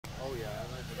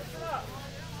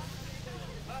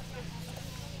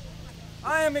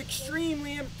I am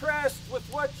extremely impressed with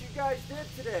what you guys did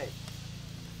today.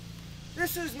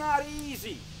 This is not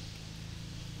easy.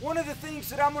 One of the things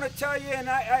that I'm going to tell you, and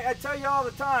I tell you all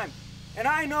the time, and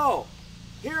I know,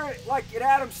 here like at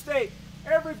Adams State,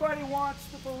 everybody wants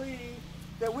to believe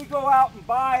that we go out and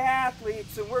buy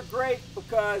athletes and we're great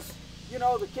because, you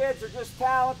know, the kids are just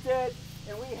talented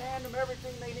and we hand them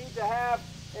everything they need to have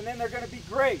and then they're going to be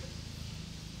great.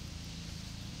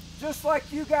 Just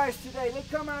like you guys today, they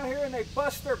come out here and they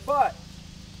bust their butt.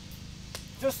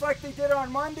 Just like they did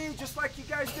on Monday, just like you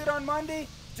guys did on Monday,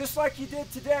 just like you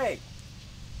did today.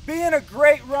 Being a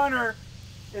great runner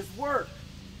is work.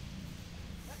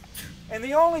 And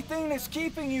the only thing that's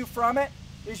keeping you from it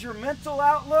is your mental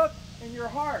outlook and your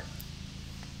heart.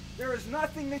 There is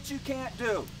nothing that you can't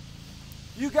do.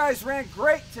 You guys ran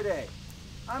great today.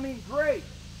 I mean, great.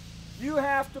 You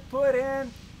have to put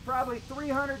in probably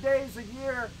 300 days a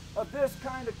year of this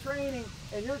kind of training,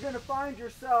 and you're going to find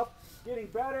yourself getting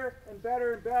better and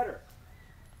better and better.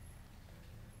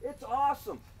 It's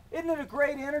awesome. Isn't it a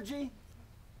great energy?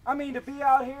 I mean, to be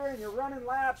out here and you're running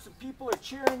laps and people are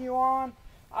cheering you on.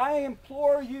 I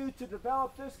implore you to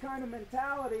develop this kind of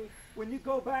mentality when you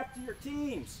go back to your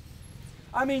teams.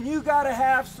 I mean, you got to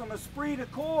have some esprit de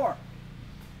corps.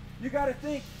 You got to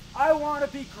think, I want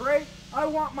to be great. I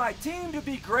want my team to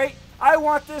be great. I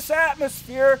want this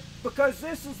atmosphere because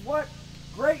this is what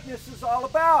greatness is all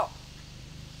about.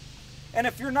 And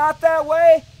if you're not that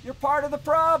way, you're part of the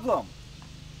problem.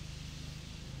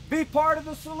 Be part of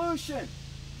the solution.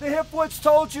 The Hipwoods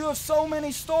told you of so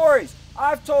many stories.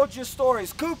 I've told you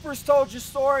stories. Cooper's told you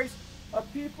stories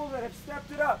of people that have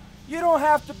stepped it up. You don't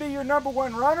have to be your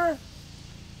 #1 runner.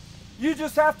 You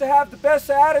just have to have the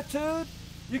best attitude.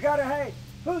 You got to, hey,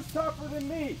 who's tougher than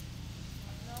me?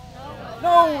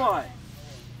 No one.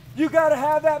 You got to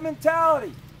have that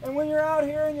mentality. And when you're out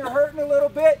here and you're hurting a little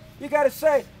bit, you got to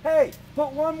say, hey,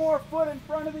 put one more foot in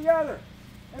front of the other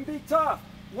and be tough.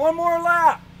 One more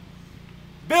lap.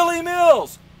 Billy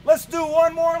Mills, let's do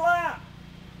one more lap.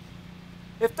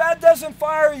 If that doesn't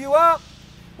fire you up,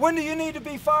 when do you need to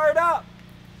be fired up?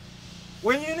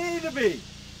 When you need to be.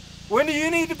 When do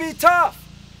you need to be tough?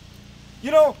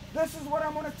 You know, this is what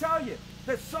I'm going to tell you.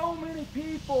 That so many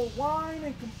people whine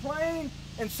and complain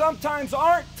and sometimes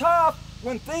aren't tough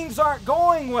when things aren't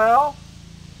going well.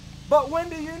 But when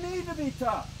do you need to be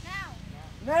tough? Now.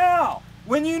 Now,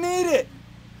 when you need it.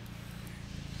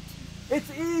 It's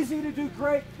easy to do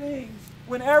great things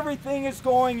when everything is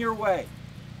going your way.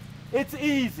 It's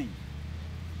easy.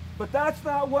 But that's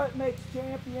not what makes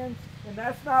champions, and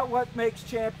that's not what makes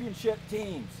championship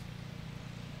teams.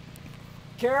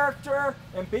 Character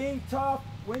and being tough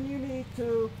when you need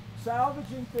to,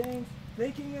 salvaging things,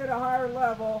 thinking at a higher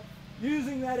level,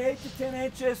 using that 8 to 10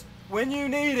 inches when you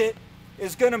need it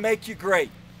is going to make you great.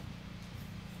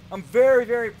 I'm very,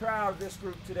 very proud of this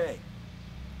group today.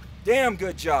 Damn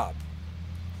good job.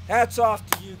 Hats off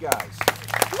to you guys.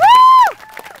 Woo!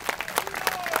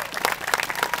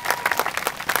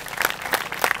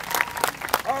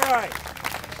 All right.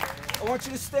 I want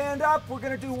you to stand up. We're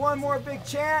going to do one more big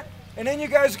chant. And then you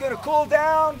guys are going to cool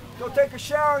down, go take a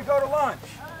shower, and go to lunch.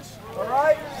 All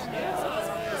right?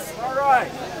 All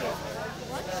right.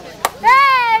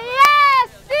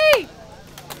 ASC!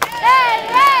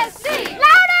 ASC!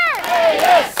 Louder!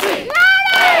 ASC!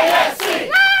 Louder! ASC!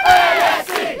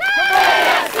 ASC!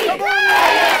 Come on!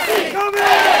 Come on!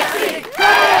 ASC! Come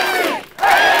on!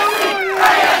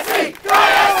 ASC! Come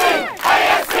on!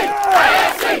 ASC!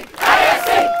 ASC!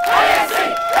 ASC!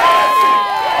 ASC!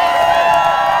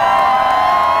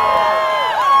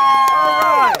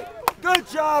 Good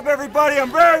job, everybody.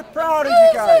 I'm very proud of you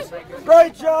guys.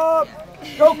 Great job.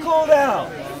 Go cool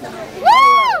down.